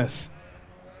barrenness?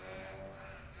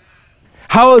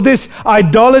 How will this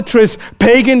idolatrous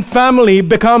pagan family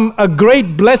become a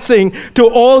great blessing to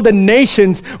all the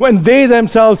nations when they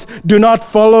themselves do not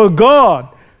follow God?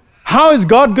 How is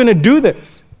God going to do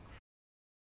this?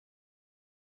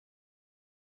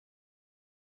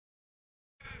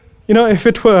 You know, if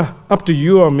it were up to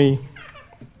you or me,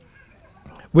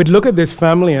 we'd look at this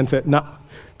family and say, no,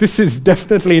 this is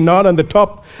definitely not on the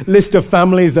top list of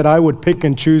families that I would pick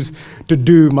and choose to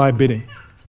do my bidding.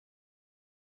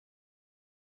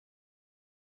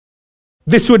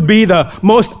 This would be the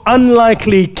most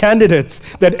unlikely candidates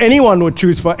that anyone would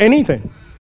choose for anything.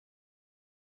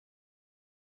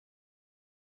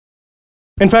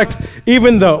 In fact,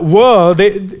 even the world,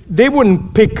 they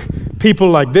wouldn't pick people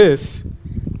like this.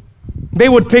 They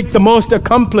would pick the most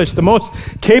accomplished, the most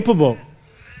capable.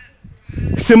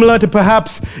 Similar to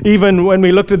perhaps even when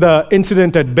we looked at the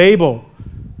incident at Babel,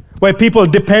 where people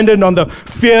depended on the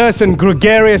fierce and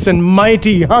gregarious and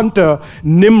mighty hunter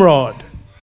Nimrod.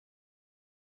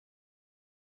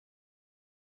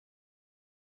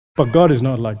 But God is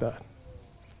not like that.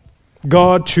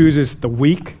 God chooses the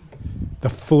weak, the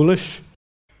foolish,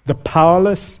 the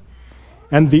powerless,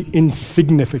 and the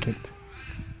insignificant.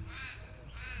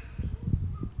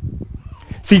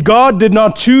 See, God did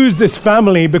not choose this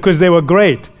family because they were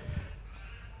great,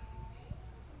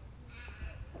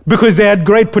 because they had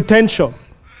great potential.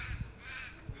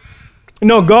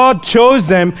 No, God chose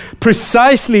them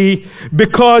precisely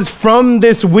because from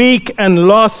this weak and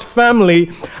lost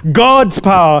family, God's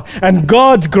power and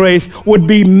God's grace would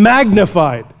be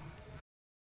magnified.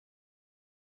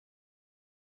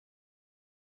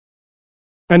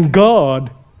 And God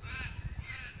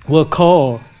will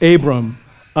call Abram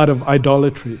out of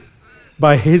idolatry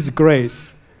by His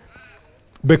grace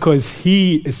because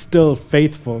He is still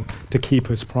faithful to keep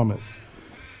His promise.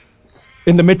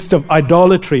 In the midst of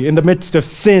idolatry, in the midst of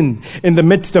sin, in the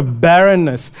midst of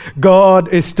barrenness, God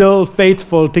is still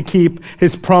faithful to keep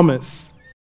His promise.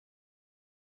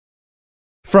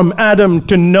 From Adam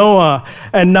to Noah,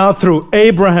 and now through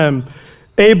Abram,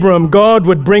 God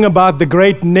would bring about the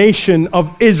great nation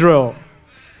of Israel.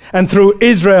 And through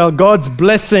Israel, God's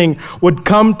blessing would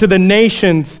come to the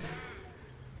nations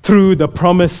through the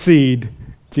promised seed,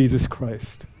 Jesus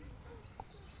Christ.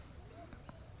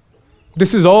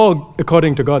 This is all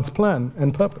according to God's plan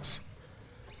and purpose.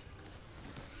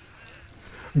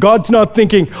 God's not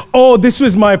thinking, oh, this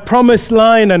was my promised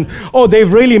line and, oh,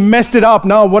 they've really messed it up.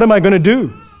 Now what am I going to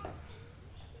do?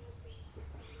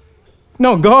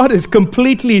 No, God is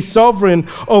completely sovereign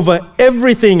over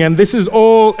everything, and this is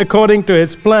all according to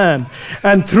His plan.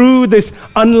 And through this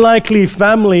unlikely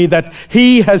family that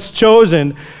He has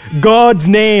chosen, God's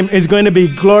name is going to be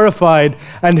glorified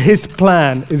and His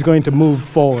plan is going to move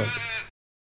forward.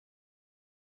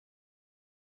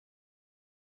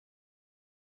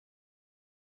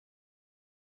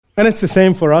 And it's the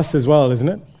same for us as well, isn't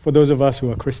it? For those of us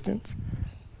who are Christians.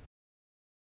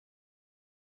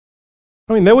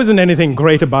 I mean, there wasn't anything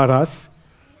great about us.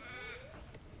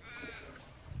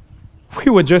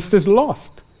 We were just as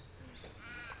lost.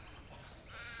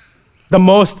 The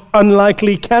most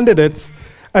unlikely candidates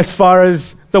as far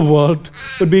as the world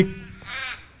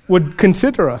would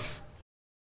consider us.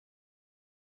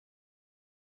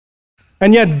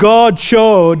 And yet God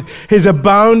showed His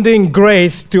abounding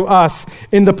grace to us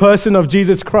in the person of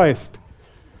Jesus Christ.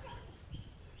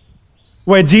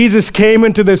 where Jesus came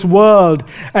into this world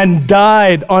and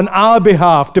died on our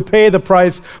behalf to pay the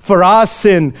price for our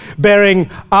sin, bearing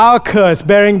our curse,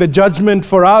 bearing the judgment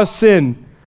for our sin.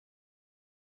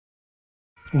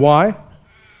 Why?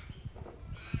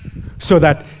 So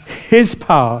that His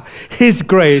power, His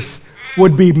grace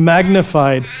would be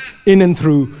magnified in and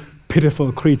through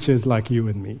pitiful creatures like you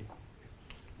and me.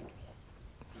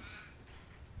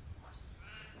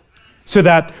 So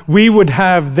that we would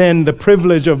have then the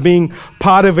privilege of being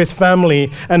part of His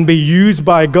family and be used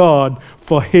by God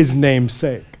for His name's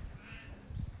sake.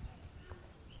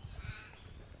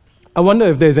 I wonder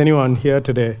if there's anyone here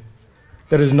today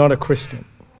that is not a Christian.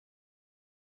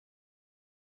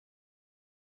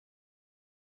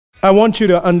 I want you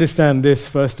to understand this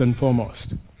first and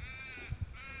foremost.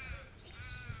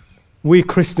 We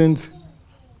Christians,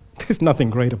 there's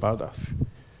nothing great about us.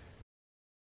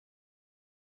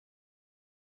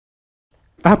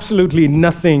 Absolutely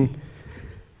nothing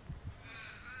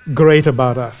great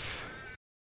about us.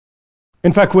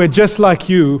 In fact, we're just like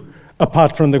you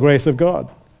apart from the grace of God.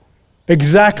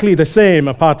 Exactly the same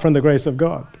apart from the grace of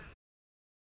God.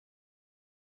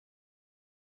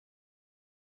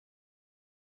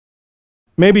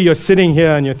 Maybe you're sitting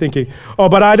here and you're thinking, oh,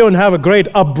 but I don't have a great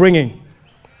upbringing.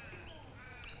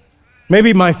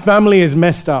 Maybe my family is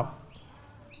messed up.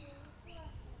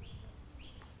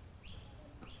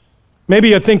 Maybe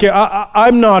you're thinking,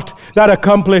 I'm not that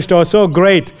accomplished or so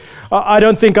great. I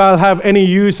don't think I'll have any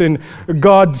use in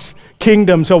God's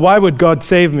kingdom, so why would God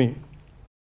save me?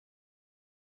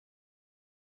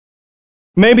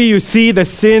 Maybe you see the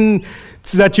sin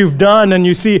that you've done and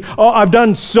you see, oh, I've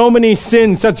done so many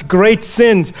sins, such great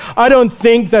sins. I don't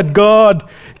think that God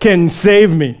can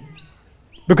save me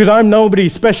because I'm nobody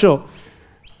special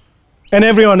and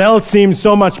everyone else seems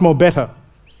so much more better.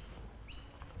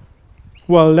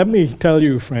 Well, let me tell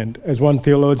you, friend, as one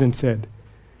theologian said,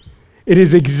 it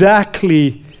is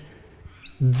exactly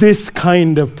this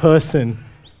kind of person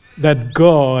that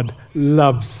God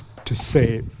loves to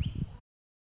save.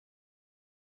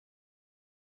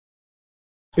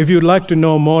 If you'd like to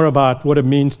know more about what it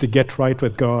means to get right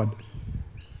with God,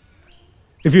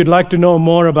 if you'd like to know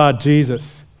more about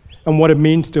Jesus and what it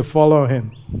means to follow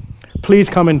Him, please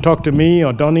come and talk to me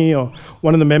or Donnie or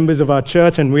one of the members of our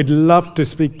church, and we'd love to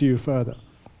speak to you further.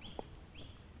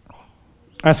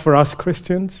 As for us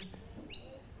Christians,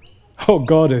 oh,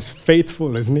 God is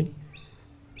faithful, isn't He?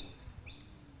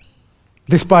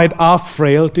 Despite our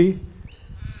frailty,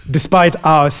 despite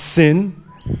our sin,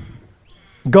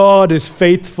 God is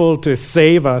faithful to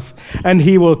save us, and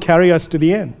He will carry us to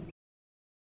the end.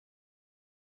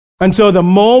 And so the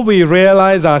more we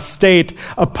realize our state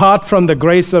apart from the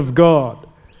grace of God,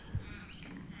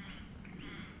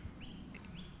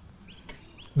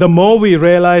 the more we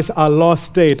realize our lost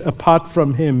state apart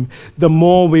from Him, the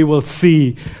more we will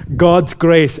see God's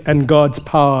grace and God's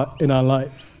power in our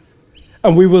life.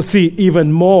 And we will see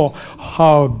even more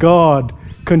how God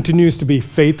continues to be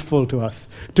faithful to us,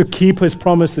 to keep His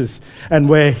promises, and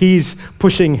where He's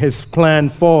pushing His plan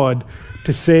forward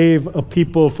to save a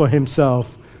people for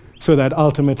Himself so that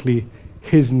ultimately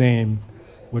His name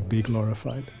would be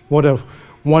glorified. What a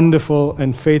wonderful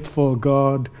and faithful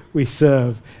God we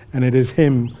serve, and it is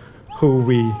Him who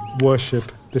we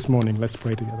worship this morning. Let's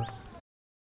pray together.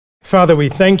 Father, we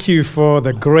thank You for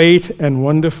the great and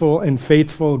wonderful and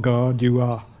faithful God You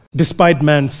are. Despite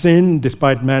man's sin,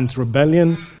 despite man's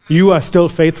rebellion, You are still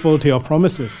faithful to Your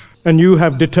promises. And You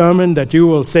have determined that You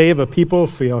will save a people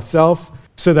for Yourself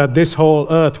so that this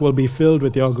whole earth will be filled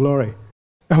with Your glory.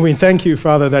 And we thank You,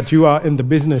 Father, that You are in the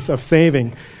business of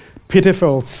saving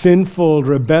pitiful, sinful,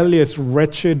 rebellious,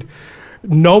 wretched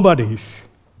nobodies.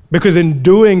 Because in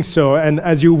doing so, and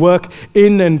as You work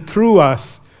in and through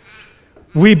us,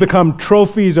 we become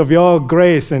trophies of Your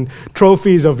grace and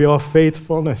trophies of Your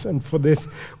faithfulness. And for this,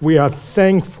 we are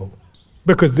thankful,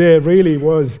 because there really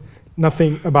was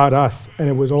nothing about us, and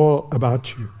it was all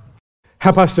about You.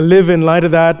 Help us to live in light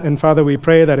of that. And Father, we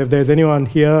pray that if there's anyone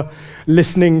here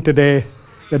listening today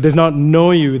that does not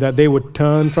know You, that they would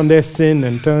turn from their sin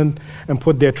and turn and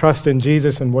put their trust in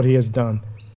Jesus and what He has done.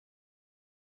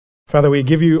 Father, we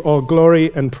give You all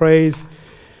glory and praise,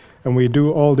 and we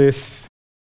do all this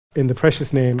in the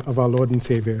precious name of our Lord and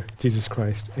Savior, Jesus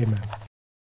Christ. Amen.